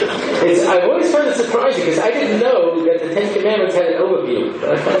 I've always found it surprising because I didn't know that the Ten Commandments had an overview. But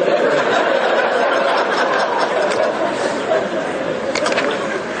I found that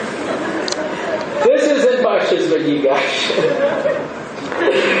This isn't Parshas Vayigash.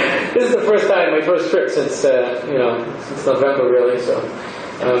 This is the first time, my first trip since November, really. So,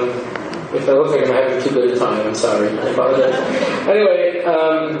 if I look like I'm having too good a time, I'm sorry. I apologize. Anyway,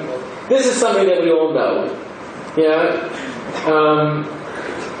 this is something that we all know.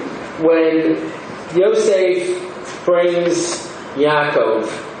 When Yosef brings Yaakov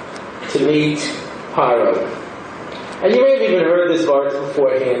to meet Paro, and you may have even heard this verse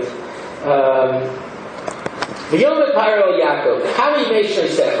beforehand. V'yomer Paro Yaakov, how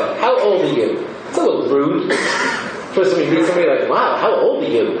old are you? It's a little rude. First time you meet somebody like, wow, how old are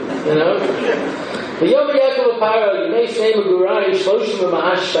you? V'yomer Yaakov Paro, Yimei Shnei Megurai Shloshim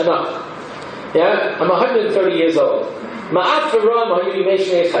V'ma'ash Shana. I'm 130 years old. Ma'at v'ram ha'yu Yimei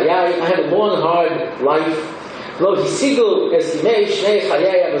Shnei Chayai. I had a long, hard life. Lo hisigul es Yimei Shnei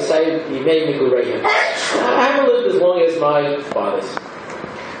Chayai Avasai Yimei Megurayim. I haven't lived as long as my fathers.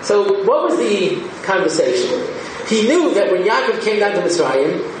 So, what was the conversation? He knew that when Yaakov came down to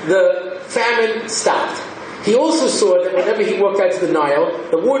Mitzrayim, the famine stopped. He also saw that whenever he walked out to the Nile,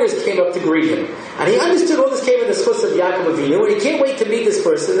 the waters came up to greet him. And he understood all this came in the schus of Yaakov Avinu, and he can't wait to meet this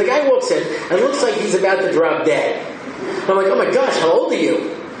person. The guy walks in, and it looks like he's about to drop dead. I'm like, oh my gosh, how old are you?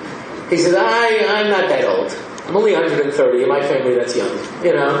 He says, I'm not that old. I'm only 130. In my family, that's young.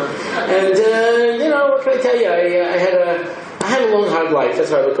 And, what can I tell you? I had a long, hard life. That's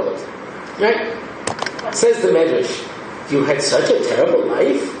what I would call it. Right? Says the Medrash, you had such a terrible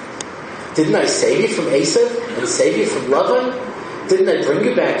life? Didn't I save you from Esav and save you from Lavan? Didn't I bring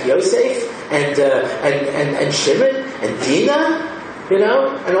you back Yosef and Shimon and Dinah?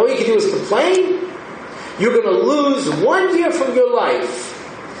 And all you can do is complain? You're going to lose 1 year from your life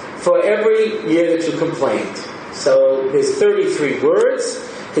for every year that you complained. So there's 33 words.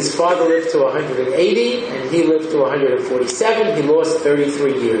 His father lived to 180, and he lived to 147. He lost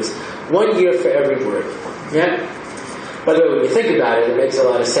 33 years. 1 year for every word. By the way, when you think about it, it makes a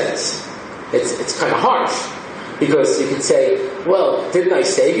lot of sense. It's kind of harsh. Because you can say, well, didn't I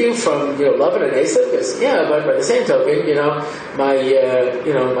save you from, Lavan and Esav? Because, but by the same token, my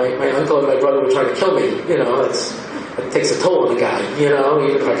uncle and my brother were trying to kill me. it takes a toll on the guy, even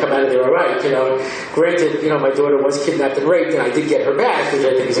if I come out of there all right, Granted, my daughter was kidnapped and raped, and I did get her back, which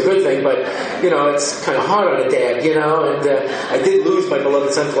I think is a good thing, but, it's kind of hard on a dad, and I did lose my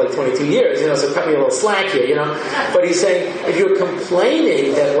beloved son for like 22 years, so cut me a little slack here, But he's saying, if you're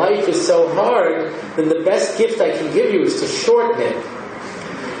complaining that life is so hard, then the best gift I can give you is to shorten it.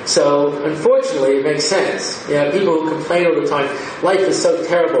 So, unfortunately, it makes sense. People who complain all the time, life is so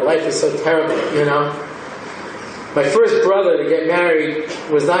terrible, My first brother to get married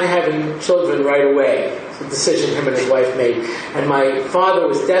was not having children right away. It's a decision him and his wife made. And my father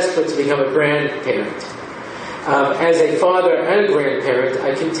was desperate to become a grandparent. As a father and a grandparent,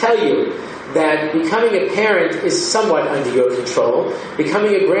 I can tell you that becoming a parent is somewhat under your control.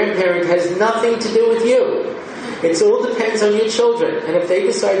 Becoming a grandparent has nothing to do with you. It all depends on your children. And if they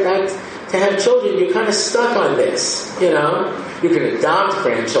decide not to have children, you're kind of stuck on this, You can adopt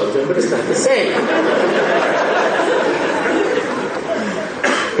grandchildren, but it's not the same.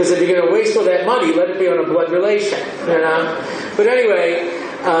 Because if you're going to waste all that money, let it be on a blood relation, But anyway,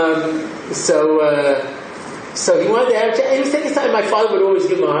 so he wanted to have, and he was taking his time. My father would always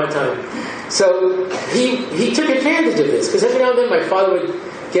give him a hard time. So he took advantage of this, because every now and then my father would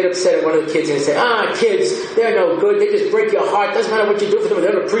get upset at one of the kids and say, kids, they're no good, they just break your heart, doesn't matter what you do for them,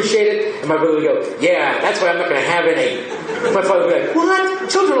 they don't appreciate it. And my brother would go, yeah, that's why I'm not going to have any. My father would be like, what?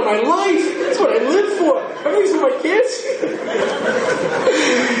 Children are my life, that's what I live for, I'm raising my kids.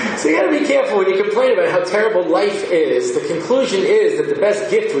 So you got to be careful when you complain about how terrible life is. The conclusion is that the best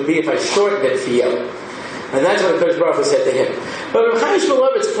gift would be if I shortened it for you. And that's what Kodesh Baruch Hu said to him. But Rav Chaim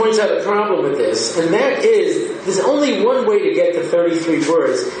Shmulevitz points out a problem with this, and that is, there's only one way to get to 33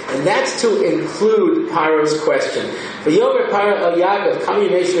 words, and that's to include Paro's question. V'yomer Paro el Yaakov, Kam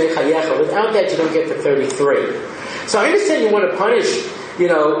yimei shnei chayecha. Without that, you don't get to 33. So I understand you want to punish,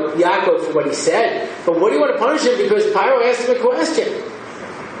 Yaakov for what he said, but what do you want to punish him? Because Paro asked him a question.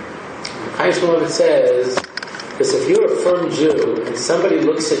 Chaim Shmulevitz says, because if you're a firm Jew, and somebody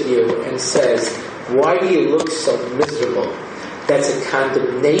looks at you and says, why do you look so miserable? That's a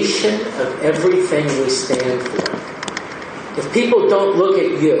condemnation of everything we stand for. If people don't look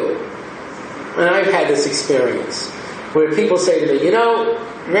at you, and I've had this experience, where people say to me,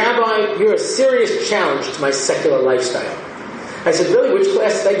 Rabbi, you're a serious challenge to my secular lifestyle. I said, really, which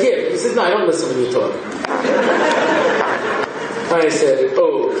class did I give? He says, no, I don't listen when you talk. I said,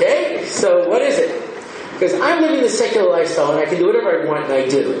 okay, so what is it? Because I'm living the secular lifestyle and I can do whatever I want and I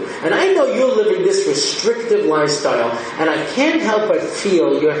do. And I know you're living this restrictive lifestyle and I can't help but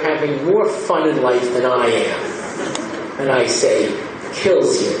feel you're having more fun in life than I am. And I say,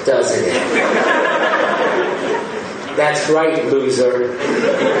 kills you, doesn't it? That's right, loser.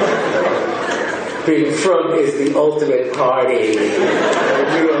 Being frum is the ultimate party.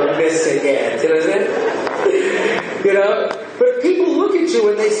 You are missing it, isn't it? But if people look at you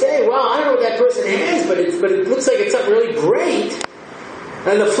and they say, well, I don't know what that person has, but it looks like it's something really great.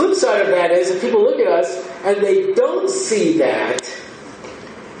 And the flip side of that is, if people look at us and they don't see that,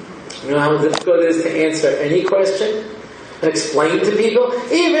 you know how difficult it is to answer any question and explain to people,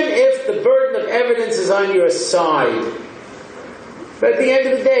 even if the burden of evidence is on your side. But at the end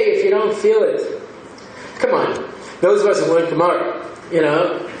of the day, if you don't feel it, come on, those of us who learn Gemara,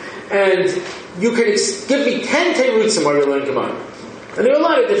 and you can give me 10 Teirutzim where you learn Gemara. And there are a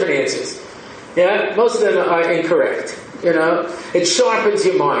lot of different answers. Most of them are incorrect. It sharpens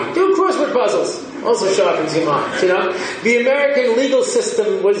your mind. Do crossword puzzles. Also sharpens your mind. The American legal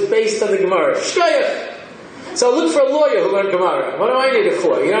system was based on the Gemara. Shkoyach. So look for a lawyer who learned Gemara. What do I need it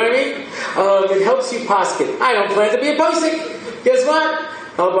for? You know what I mean? It helps you paskin. I don't plan to be a posik. Guess what?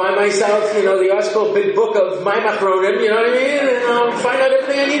 I'll buy myself, the Archibald big book of my Machronim, you know what I mean? And I'll find out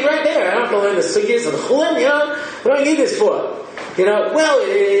everything I need right there. I don't have to learn the sugyas and the chulim, What do I need this for?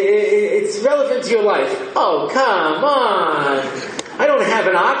 It's relevant to your life. Oh, come on. I don't have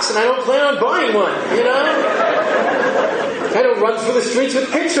an ox and I don't plan on buying one, I don't run through the streets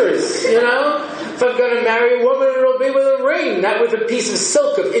with pictures, If I'm going to marry a woman, it'll be with a ring, not with a piece of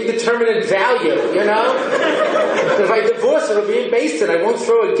silk of indeterminate value, If I divorce her, it'll be in Beis Din. I won't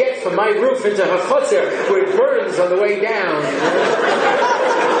throw a get from my roof into her chotzer where it burns on the way down.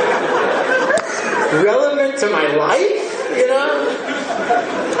 Relevant to my life,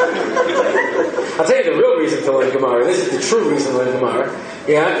 I'll tell you the real reason to learn Gemara. This is the true reason to learn Gemara.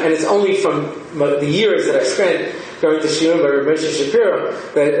 And it's only from the years that I spent going to Shiur by Rav Moshe Shapiro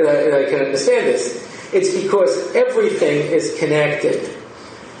that I can understand this. It's because everything is connected.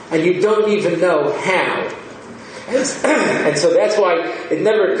 And you don't even know how. And so that's why it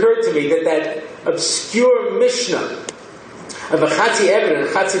never occurred to me that obscure Mishnah of a Chatzi Eben and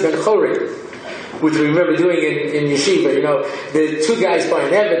Chatzi Ben Chori, which we remember doing in yeshiva. The two guys buy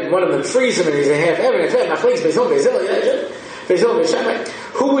an Eved, and one of them frees him, and he's a half Eved.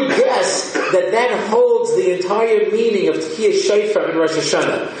 Who would guess that holds the entire meaning of Tekiyah Shofar and Rosh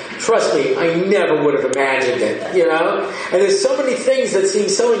Hashanah? Trust me, I never would have imagined it, And there's so many things that seem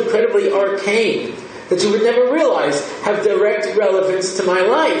so incredibly arcane that you would never realize have direct relevance to my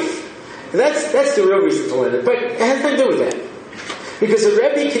life. And that's the real reason to learn it. But it has nothing to do with that. Because the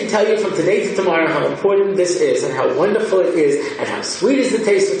Rebbe can tell you from today to tomorrow how important this is, and how wonderful it is, and how sweet is the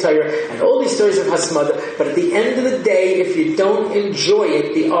taste of Torah, and all these stories of Hasmada. But at the end of the day, if you don't enjoy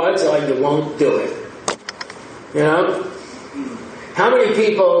it, the odds are you won't do it. How many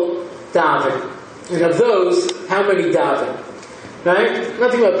people daven? And of those, how many daven? Right?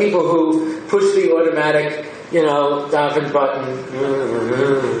 Nothing about people who push the automatic, daven button.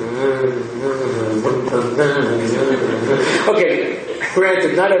 Okay,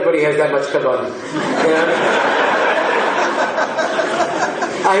 granted, not everybody has that much kavanah.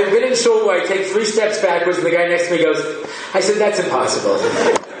 I have been in shul where I take 3 steps backwards and the guy next to me goes, I said, that's impossible.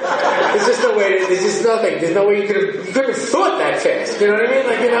 There's just no way, there's just nothing. There's no way you couldn't have thought that fast. You know what I mean?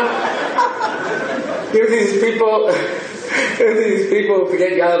 These people who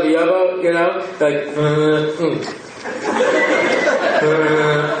forget Yalav Yavo, like,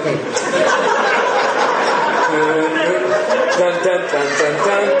 dun, dun, dun, dun, dun,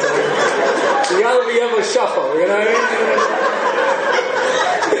 dun. The Yalav Yavo shuffle, you know what I mean?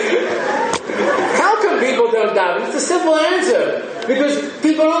 How come people don't daven? It's a simple answer. Because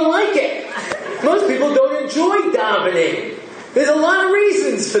people don't like it. Most people don't enjoy davening. There's a lot of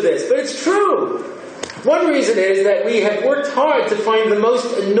reasons for this, but it's true. One reason is that we have worked hard to find the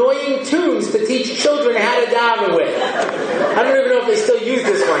most annoying tunes to teach children how to daven with. I don't even know if they still use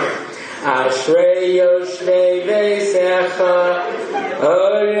this one. Ashrei Yoshvei Veisecha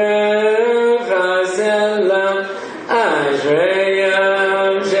Oyev Hazelam Ashrei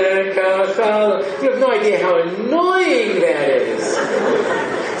Yom Shekachal. You have no idea how annoying that is.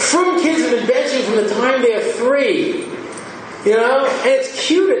 From kids have been benching from the time they're 3. And it's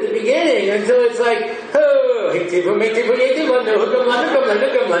cute at the beginning until it's like,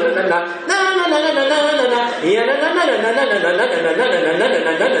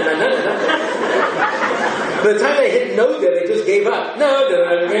 by the time they hit note there, they just gave up.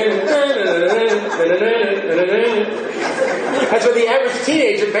 That's why the average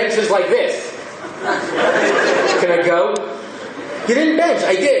teenager benches like this. Can I go? You didn't bench.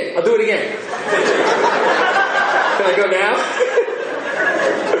 I did. I'll do it again. Can I go now?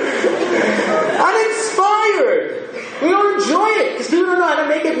 Uninspired. We don't enjoy it because people don't know how to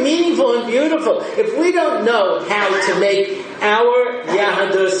make it meaningful and beautiful. If we don't know how to make our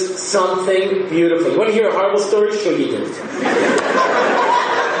Yahadus something beautiful. You want to hear a horrible story? Sure you do.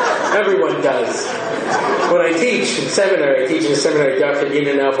 Everyone does. When I teach in seminary, I teach in a seminary, Dr.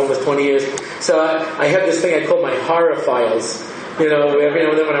 Gina now for almost 20 years. So I have this thing I call my horror files. Every now and then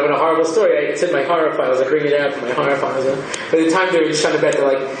when I'm in a horrible story, it's in my horror files. I bring it out from my horror files. By the time they're in Shana Bet, they're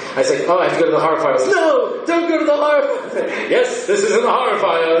like, I say, I have to go to the horror files. No, don't go to the horror files. Yes, this is in the horror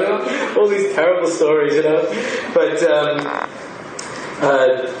file. All these terrible stories, But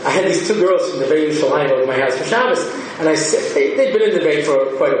I had these 2 girls from the Neve Yerushalayim over my house for Shabbos, and I said they'd been in the Neve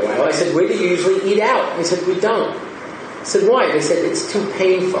for quite a while. I said, where do you usually eat out? They said, we don't. I said, why? They said, it's too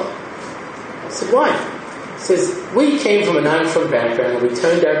painful. I said, why? Says, we came from a non-frum background and we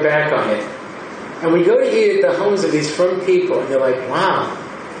turned our back on it. And we go to eat at the homes of these frum people and they're like, wow,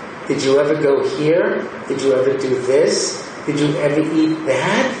 did you ever go here? Did you ever do this? Did you ever eat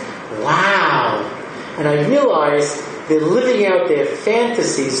that? Wow. And I realized they're living out their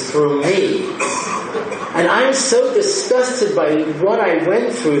fantasies through me. And I'm so disgusted by what I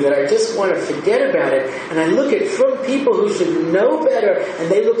went through that I just want to forget about it. And I look at frum people who should know better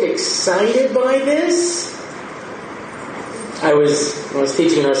and they look excited by this. When I was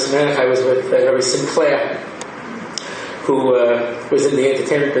teaching in our Samanach, I was with Rabbi Sinclair, who was in the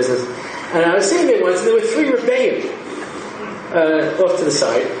entertainment business. And I was sitting there once, and there were 3 Rebbeim off to the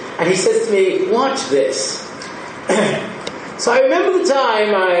side. And he says to me, watch this. So I remember the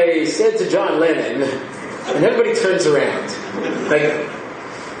time I said to John Lennon, and everybody turns around.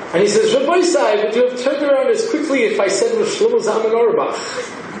 And he says, Rabbi Sai, would you have turned around as quickly if I said with Shlomo Zalman Auerbach?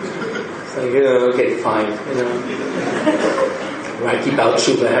 It's like, okay, fine, Right, keep out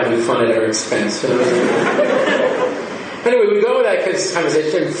Shuba having fun at our expense. Anyway, we go with that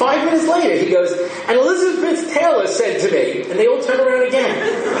conversation, and 5 minutes later he goes, and Elizabeth Taylor said to me, and they all turn around again.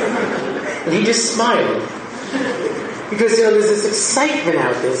 And he just smiled. Because, there's this excitement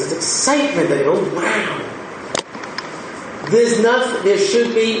out there, there's this excitement that, wow. There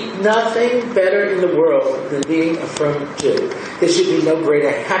should be nothing better in the world than being a firm Jew. There should be no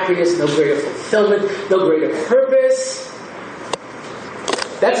greater happiness, no greater fulfillment, no greater purpose.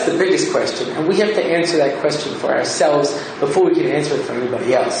 That's the biggest question, and we have to answer that question for ourselves before we can answer it for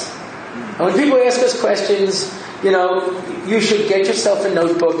anybody else. And when people ask us questions, you should get yourself a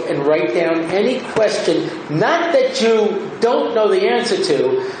notebook and write down any question, not that you don't know the answer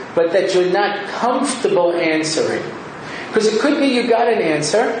to, but that you're not comfortable answering. Because it could be you got an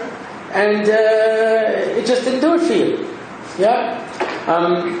answer, and it just didn't do it for you. Yeah?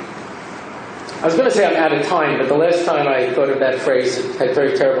 I was going to say I'm out of time, but the last time I thought of that phrase, it had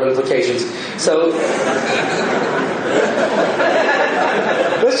very terrible implications. So,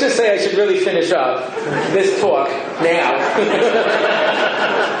 let's just say I should really finish up this talk now.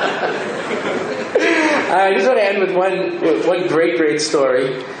 I just want to end with one great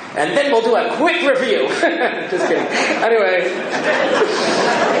story, and then we'll do a quick review. Just kidding. Anyway,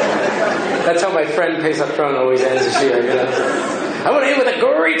 that's how my friend Pesach Tron always ends his year, I want to end with a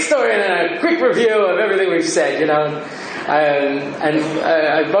great story and then a quick review of everything we've said,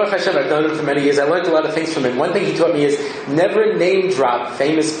 Baruch Hashem, I've known him for many years. I learned a lot of things from him. One thing he taught me is never name drop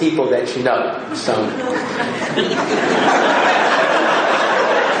famous people that you know. So,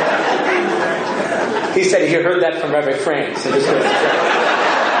 he said he heard that from Reverend Frank. So just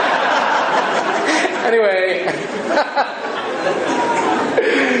anyway.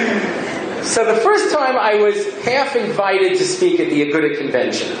 So the first time I was half invited to speak at the Aguda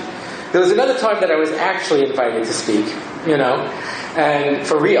convention. There was another time that I was actually invited to speak, and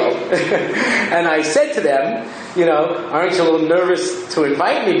for real. And I said to them, aren't you a little nervous to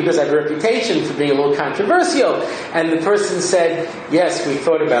invite me because I have a reputation for being a little controversial? And the person said, yes, we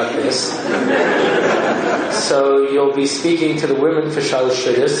thought about this. So you'll be speaking to the women for Shalosh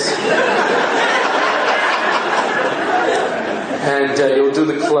Shudas. And you'll do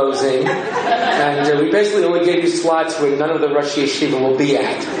the closing. And we basically only gave you slots where none of the Rosh Yeshiva will be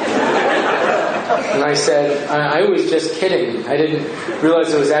at. And I said, I was just kidding. I didn't realize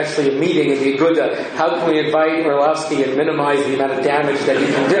there was actually a meeting in the Aguda. How can we invite Orlovsky and minimize the amount of damage that he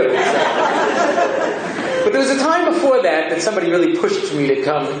can do? But there was a time before that somebody really pushed me to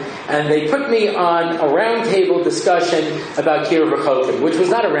come, and they put me on a roundtable discussion about Kiruv Rechokim, which was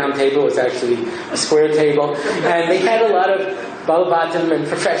not a round table, it was actually a square table. And they had a lot of Balabatim and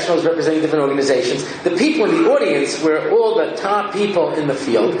professionals representing different organizations. The people in the audience were all the top people in the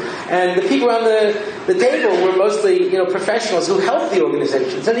field, and the people around the table were mostly, professionals who helped the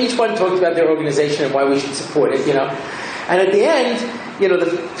organizations, and each one talked about their organization and why we should support it, And at the end,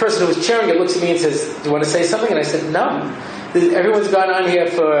 the person who was chairing it looks at me and says, do you want to say something? And I said, no. Everyone's gone on here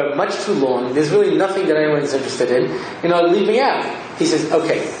for much too long. There's really nothing that anyone's interested in. Leave me out. He says,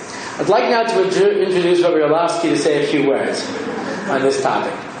 okay. I'd like now to introduce Rabbi Orlovsky to say a few words on this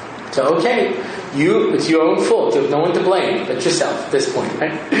topic. So, okay, it's your own fault. You have no one to blame but yourself at this point,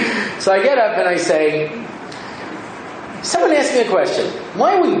 right? So I get up and I say, someone asked me a question.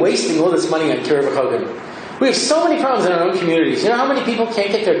 Why are we wasting all this money on Kiruv Rechokim? We have so many problems in our own communities. You know how many people can't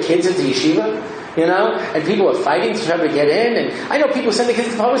get their kids into yeshiva? And people are fighting to try to get in, and I know people send their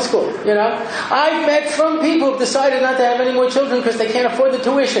kids to public school, I've met from people who've decided not to have any more children because they can't afford the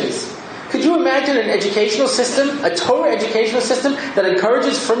tuitions. Could you imagine an educational system, a Torah educational system, that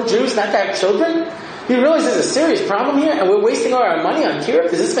encourages from Jews not to have children? You realize there's a serious problem here, and we're wasting all our money on Kiruv?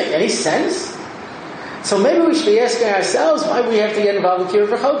 Does this make any sense? So maybe we should be asking ourselves why we have to get involved in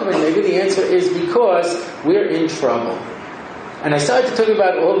Kiruv Rechokim, and maybe the answer is because we're in trouble. And I started to talk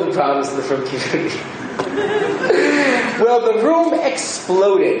about all the problems in the firm community. Well, the room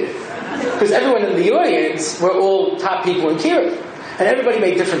exploded. Because everyone in the audience were all top people in Kiruv. And everybody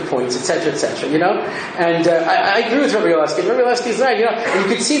made different points, etc., etc., And I agree with Rabbi Orlovsky. Rabbi Orlovsky's right, And you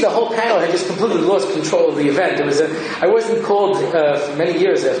could see the whole panel had just completely lost control of the event. I wasn't called for many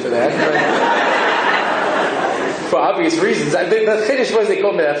years after that. For obvious reasons. The finish was they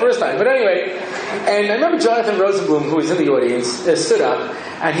called me that first time. But anyway, and I remember Jonathan Rosenblum, who was in the audience, stood up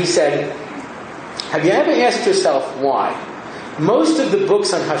and he said, have you ever asked yourself why? Most of the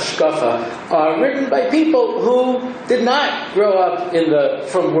books on Hashkafa are written by people who did not grow up in the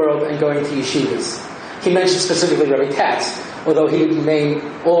frum world and going to yeshivas. He mentioned specifically Rabbi Katz, although he didn't name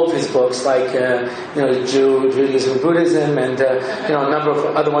all of his books, like Judaism and Buddhism, and a number of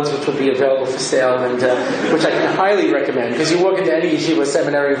other ones which will be available for sale, and which I can highly recommend. Because you walk into any yeshiva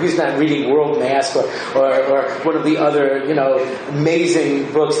seminary, who's not reading World Mask or one of the other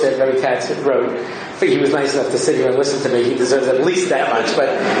amazing books that Rabbi Katz wrote. I think he was nice enough to sit here and listen to me. He deserves at least that much, but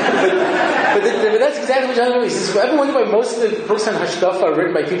but that's exactly what John Lewis says. I've wondered why most of the books on Hashkafa are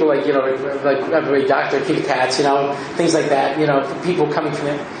written by people like Dr. Keith Katz, things like that, people coming from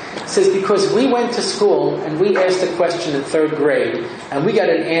it. It says, because we went to school and we asked a question in 3rd grade, and we got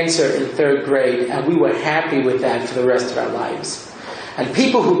an answer in 3rd grade, and we were happy with that for the rest of our lives. And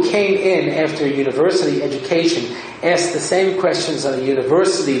people who came in after a university education asked the same questions on a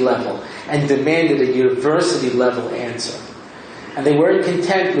university level and demanded a university level answer. And they weren't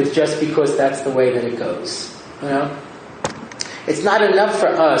content with just because that's the way that it goes. It's not enough for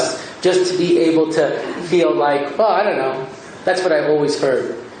us just to be able to feel like, I don't know. That's what I always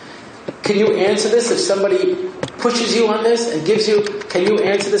heard. Can you answer this? If somebody pushes you on this and gives you, can you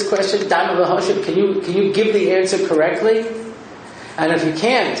answer this question? Can you give the answer correctly? And if you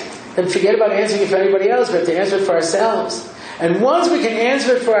can't, then forget about answering it for anybody else. We have to answer it for ourselves. And once we can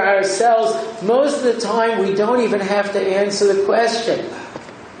answer it for ourselves, most of the time we don't even have to answer the question.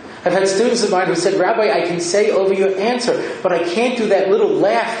 I've had students of mine who said, Rabbi, I can say over your answer, but I can't do that little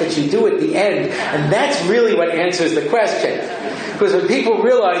laugh that you do at the end. And that's really what answers the question. Because when people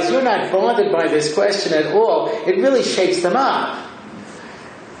realize you're not bothered by this question at all, it really shakes them up.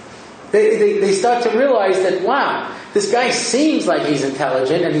 They start to realize that, wow, this guy seems like he's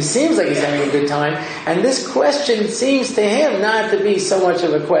intelligent, and he seems like he's having a good time, and this question seems to him not to be so much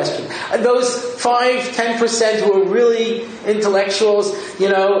of a question. And those 5-10% who are really intellectuals,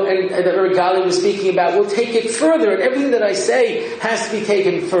 and that Regali was speaking about, will take it further, and everything that I say has to be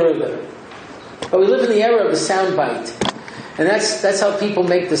taken further. But we live in the era of the soundbite, and that's how people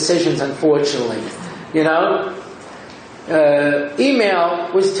make decisions, unfortunately.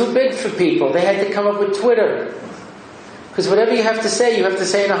 Email was too big for people. They had to come up with Twitter. Because whatever you have to say in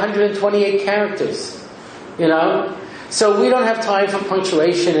 128 characters. So we don't have time for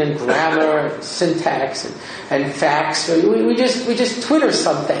punctuation and grammar and syntax and facts. We just Twitter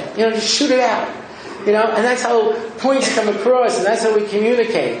something. Just shoot it out. And that's how points come across, and that's how we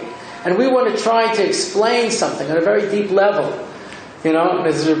communicate. And we want to try to explain something on a very deep level.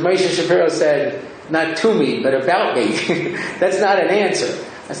 As Moshe Shapiro said, not to me, but about me. That's not an answer.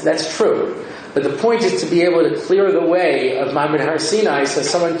 That's true. But the point is to be able to clear the way of Maimon Har Sinai so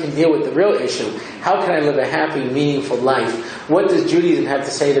someone can deal with the real issue. How can I live a happy, meaningful life? What does Judaism have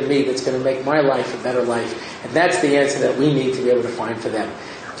to say to me that's going to make my life a better life? And that's the answer that we need to be able to find for them.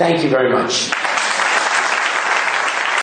 Thank you very much.